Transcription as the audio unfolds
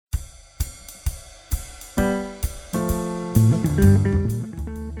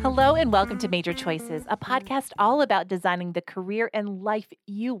Hello and welcome to Major Choices, a podcast all about designing the career and life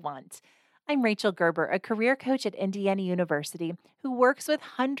you want. I'm Rachel Gerber, a career coach at Indiana University who works with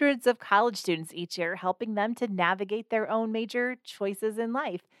hundreds of college students each year, helping them to navigate their own major choices in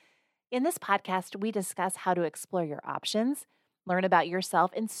life. In this podcast, we discuss how to explore your options, learn about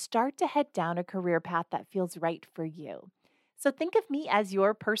yourself, and start to head down a career path that feels right for you. So think of me as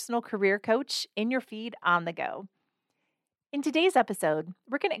your personal career coach in your feed on the go. In today's episode,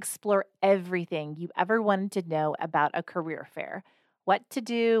 we're going to explore everything you ever wanted to know about a career fair. What to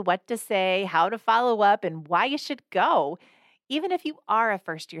do, what to say, how to follow up, and why you should go, even if you are a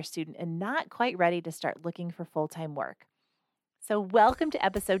first-year student and not quite ready to start looking for full-time work. So welcome to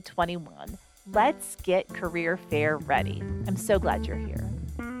episode 21. Let's get career fair ready. I'm so glad you're here.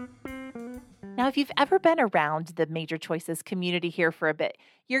 Now, if you've ever been around the Major Choices community here for a bit,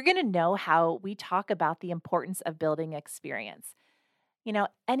 you're going to know how we talk about the importance of building experience. You know,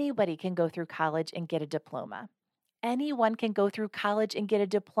 anybody can go through college and get a diploma. Anyone can go through college and get a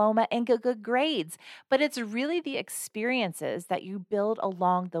diploma and get good grades, but it's really the experiences that you build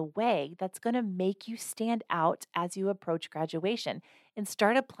along the way that's going to make you stand out as you approach graduation and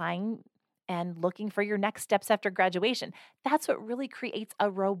start applying and looking for your next steps after graduation. That's what really creates a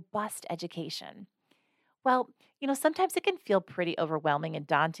robust education. Well, sometimes it can feel pretty overwhelming and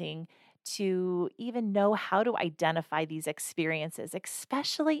daunting to even know how to identify these experiences,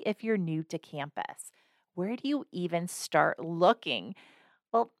 especially if you're new to campus. Where do you even start looking?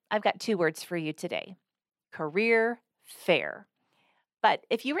 Well, I've got two words for you today: career fair. But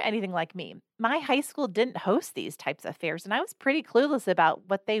if you were anything like me, my high school didn't host these types of fairs, and I was pretty clueless about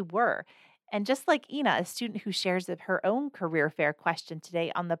what they were. And just like Ina, a student who shares her own career fair question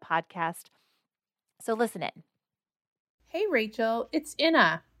today on the podcast. So listen in. Hey, Rachel, it's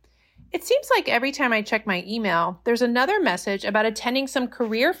Ina. It seems like every time I check my email, there's another message about attending some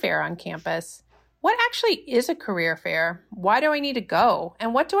career fair on campus. What actually is a career fair? Why do I need to go?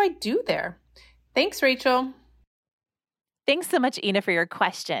 And what do I do there? Thanks, Rachel. Thanks so much, Ina, for your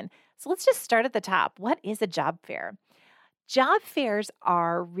question. So let's just start at the top. What is a job fair? Job fairs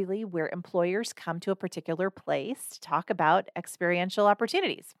are really where employers come to a particular place to talk about experiential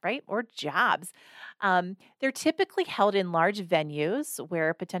opportunities, right? Or jobs. They're typically held in large venues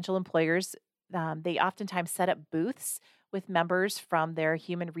where potential employers, they oftentimes set up booths with members from their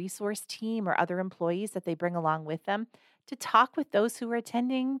human resource team or other employees that they bring along with them to talk with those who are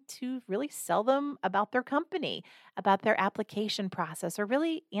attending to really sell them about their company, about their application process, or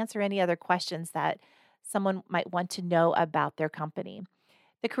really answer any other questions that someone might want to know about their company.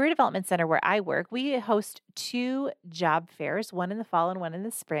 The Career Development Center where I work, we host two job fairs, one in the fall and one in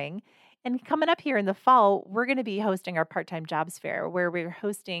the spring. And coming up here in the fall, we're going to be hosting our part-time jobs fair where we're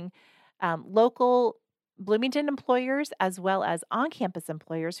hosting local Bloomington employers as well as on-campus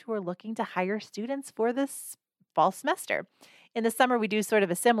employers who are looking to hire students for this fall semester. In the summer, we do sort of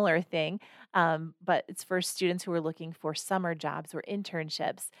a similar thing, but it's for students who are looking for summer jobs or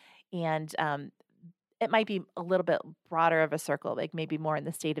internships. And it might be a little bit broader of a circle, like maybe more in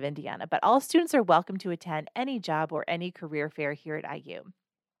the state of Indiana, but all students are welcome to attend any job or any career fair here at IU.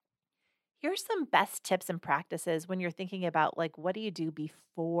 Here's some best tips and practices when you're thinking about what do you do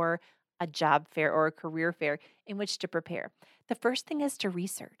before a job fair or a career fair in which to prepare. The first thing is to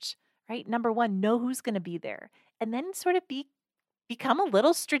research, right? Number one, know who's going to be there, and then sort of become a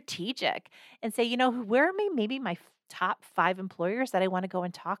little strategic and say, where are maybe my top 5 employers that I want to go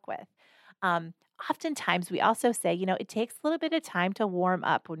and talk with. Oftentimes, we also say, it takes a little bit of time to warm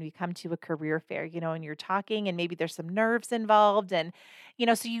up when we come to a career fair, and you're talking and maybe there's some nerves involved. And,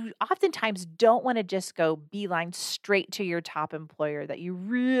 so you oftentimes don't want to just go beeline straight to your top employer that you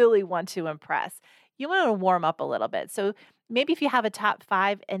really want to impress. You want to warm up a little bit. So maybe if you have a top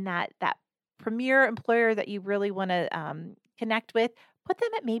 5 and that premier employer that you really want to connect with, put them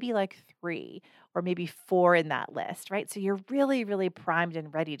at maybe 3 or maybe 4 in that list, right? So you're really, really primed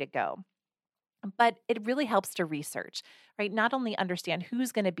and ready to go. But it really helps to research, right? Not only understand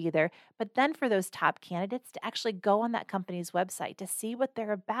who's going to be there, but then for those top candidates to actually go on that company's website to see what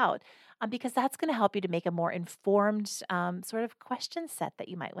they're about, because that's going to help you to make a more informed sort of question set that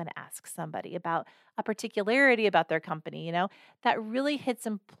you might want to ask somebody about a particularity about their company, that really hits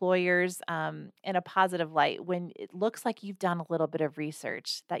employers in a positive light when it looks like you've done a little bit of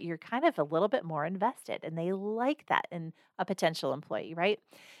research, that you're kind of a little bit more invested, and they like that in a potential employee, right?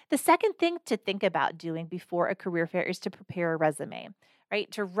 The second thing to think about doing before a career fair is to prepare a resume, right?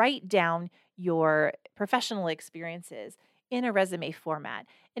 To write down your professional experiences in a resume format.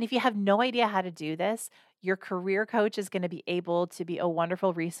 And if you have no idea how to do this, Your career coach is going to be able to be a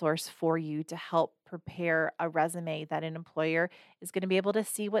wonderful resource for you to help prepare a resume that an employer is going to be able to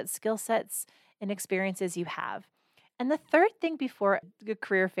see what skill sets and experiences you have. And the third thing before the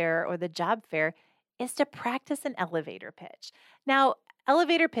career fair or the job fair is to practice an elevator pitch. Now,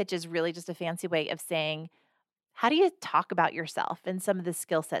 elevator pitch is really just a fancy way of saying, how do you talk about yourself and some of the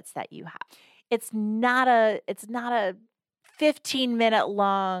skill sets that you have? It's not a 15-minute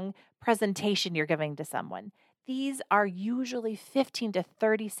long presentation you're giving to someone. These are usually 15 to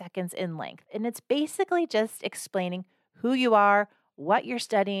 30 seconds in length, and it's basically just explaining who you are, what you're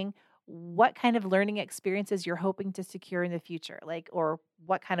studying, what kind of learning experiences you're hoping to secure in the future, or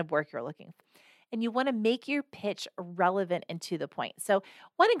what kind of work you're looking for. And you want to make your pitch relevant and to the point. So,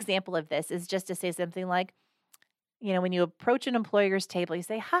 one example of this is just to say something like, when you approach an employer's table, you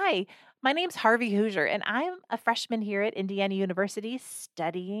say, "Hi, my name's Harvey Hoosier, and I'm a freshman here at Indiana University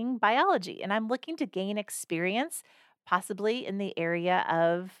studying biology, and I'm looking to gain experience, possibly in the area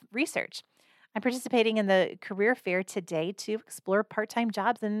of research. I'm participating in the career fair today to explore part-time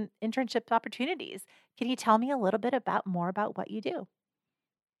jobs and internship opportunities. Can you tell me a little bit more about what you do?"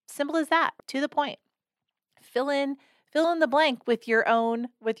 Simple as that, to the point. Fill in the blank with your own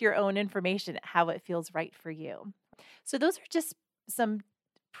information, how it feels right for you. So those are just some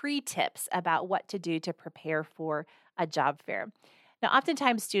pre-tips about what to do to prepare for a job fair. Now,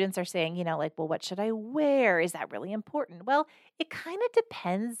 oftentimes students are saying, well, what should I wear? Is that really important? Well, it kind of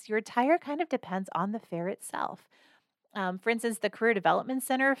depends. Your attire kind of depends on the fair itself. For instance, the Career Development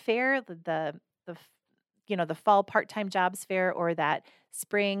Center fair, the fall part-time jobs fair, or that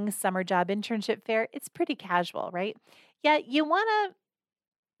spring summer job internship fair, it's pretty casual, right? Yeah, you want to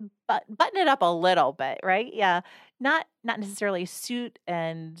button it up a little bit, right? Yeah, not necessarily suit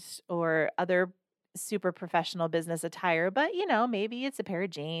and or other super professional business attire, but maybe it's a pair of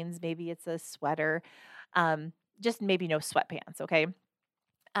jeans, maybe it's a sweater, just maybe no sweatpants, okay?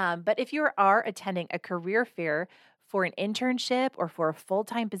 But if you are attending a career fair for an internship or for a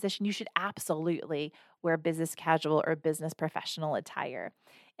full-time position, you should absolutely wear business casual or business professional attire.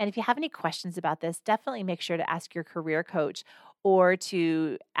 And if you have any questions about this, definitely make sure to ask your career coach or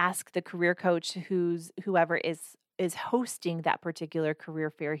to ask the career coach whoever is hosting that particular career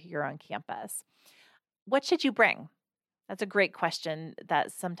fair here on campus. What should you bring? That's a great question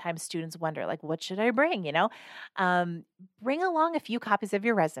that sometimes students wonder, like, what should I bring? Bring along a few copies of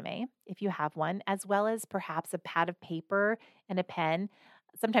your resume if you have one, as well as perhaps a pad of paper and a pen.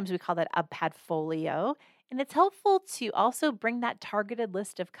 Sometimes we call that a padfolio. And it's helpful to also bring that targeted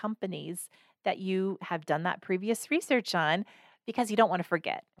list of companies that you have done that previous research on, because you don't want to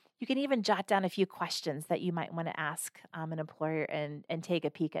forget. You can even jot down a few questions that you might want to ask an employer and take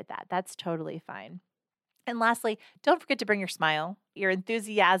a peek at that. That's totally fine. And lastly, don't forget to bring your smile, your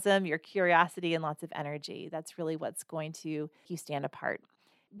enthusiasm, your curiosity, and lots of energy. That's really what's going to make you stand apart.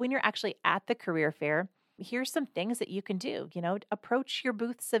 When you're actually at the career fair, here's some things that you can do. Approach your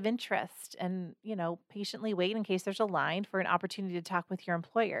booths of interest and, patiently wait in case there's a line for an opportunity to talk with your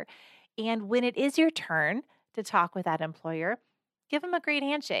employer. And when it is your turn to talk with that employer, give them a great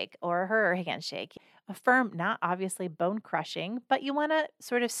handshake or her handshake. A firm, not obviously bone crushing, but you want to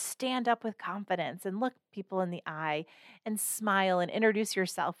sort of stand up with confidence and look people in the eye and smile and introduce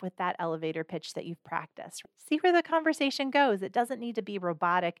yourself with that elevator pitch that you've practiced. See where the conversation goes. It doesn't need to be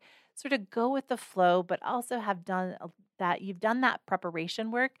robotic. Sort of go with the flow, but also have done that. You've done that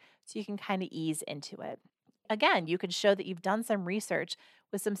preparation work so you can kind of ease into it. Again, you can show that you've done some research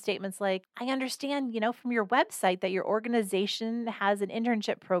with some statements like, I understand, from your website that your organization has an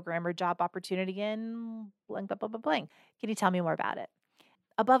internship program or job opportunity in blank, blah, blah, blah, blank. Can you tell me more about it?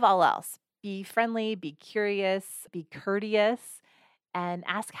 Above all else, be friendly, be curious, be courteous, and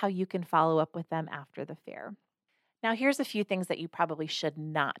ask how you can follow up with them after the fair. Now, here's a few things that you probably should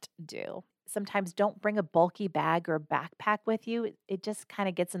not do. Sometimes don't bring a bulky bag or backpack with you. It just kind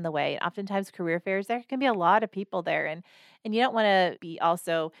of gets in the way. And oftentimes career fairs, there can be a lot of people there. And you don't want to be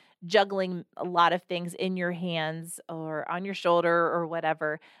also juggling a lot of things in your hands or on your shoulder or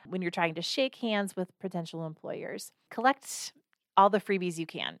whatever when you're trying to shake hands with potential employers. Collect all the freebies you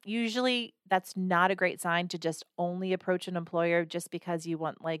can. Usually that's not a great sign to just only approach an employer just because you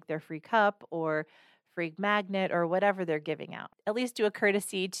want like their free cup or free magnet or whatever they're giving out. At least do a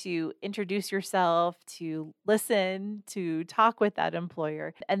courtesy to introduce yourself, to listen, to talk with that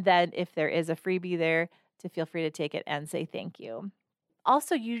employer. And then if there is a freebie there, to feel free to take it and say thank you.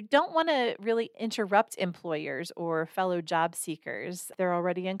 Also, you don't want to really interrupt employers or fellow job seekers. They're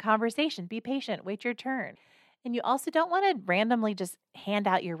already in conversation. Be patient, wait your turn. And you also don't want to randomly just hand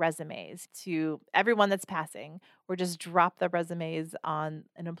out your resumes to everyone that's passing or just drop the resumes on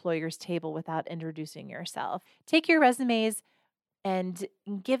an employer's table without introducing yourself. Take your resumes and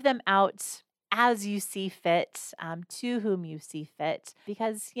give them out as you see fit, to whom you see fit,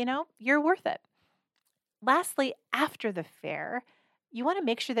 because, you're worth it. Lastly, after the fair, you want to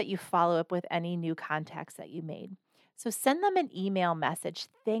make sure that you follow up with any new contacts that you made. So send them an email message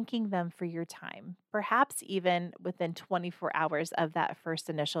thanking them for your time, perhaps even within 24 hours of that first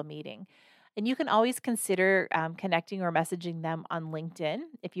initial meeting. And you can always consider connecting or messaging them on LinkedIn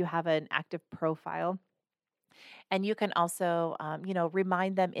if you have an active profile. And you can also,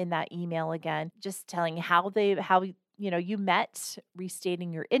 remind them in that email again, just telling how you met,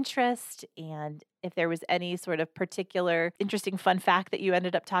 restating your interest, and if there was any sort of particular interesting fun fact that you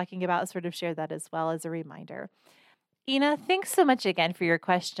ended up talking about, sort of share that as well as a reminder. Ina, thanks so much again for your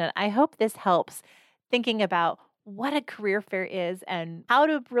question. I hope this helps thinking about what a career fair is and how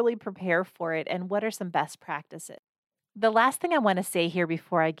to really prepare for it and what are some best practices. The last thing I want to say here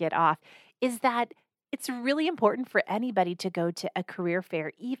before I get off is that it's really important for anybody to go to a career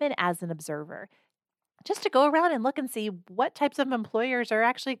fair, even as an observer, just to go around and look and see what types of employers are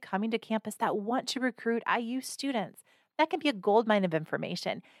actually coming to campus that want to recruit IU students. That can be a goldmine of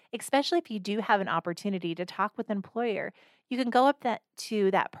information, especially if you do have an opportunity to talk with an employer. You can go up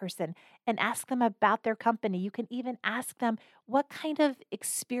to that person and ask them about their company. You can even ask them, what kind of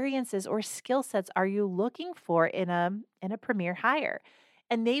experiences or skill sets are you looking for in a premier hire?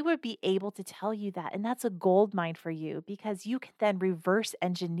 And they would be able to tell you that. And that's a gold mine for you because you can then reverse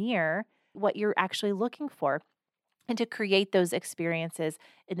engineer what you're actually looking for and to create those experiences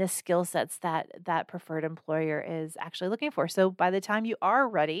and the skill sets that preferred employer is actually looking for. So by the time you are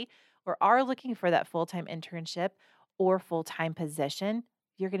ready or are looking for that full-time internship or full-time position,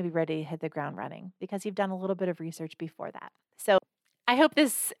 you're going to be ready to hit the ground running because you've done a little bit of research before that. So I hope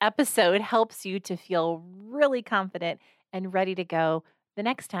this episode helps you to feel really confident and ready to go the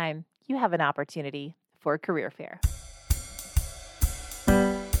next time you have an opportunity for a career fair.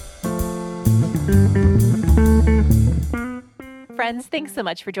 Friends, thanks so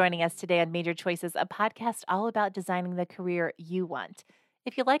much for joining us today on Major Choices, a podcast all about designing the career you want.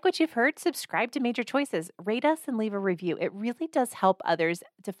 If you like what you've heard, subscribe to Major Choices, rate us, and leave a review. It really does help others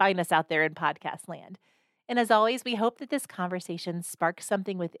to find us out there in podcast land. And as always, we hope that this conversation sparks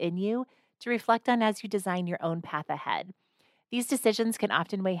something within you to reflect on as you design your own path ahead. These decisions can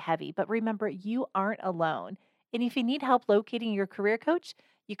often weigh heavy, but remember, you aren't alone. And if you need help locating your career coach,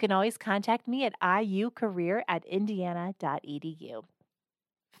 you can always contact me at iucareer@indiana.edu.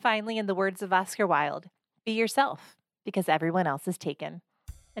 Finally, in the words of Oscar Wilde, be yourself because everyone else is taken.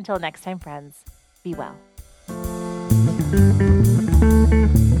 Until next time, friends, be well.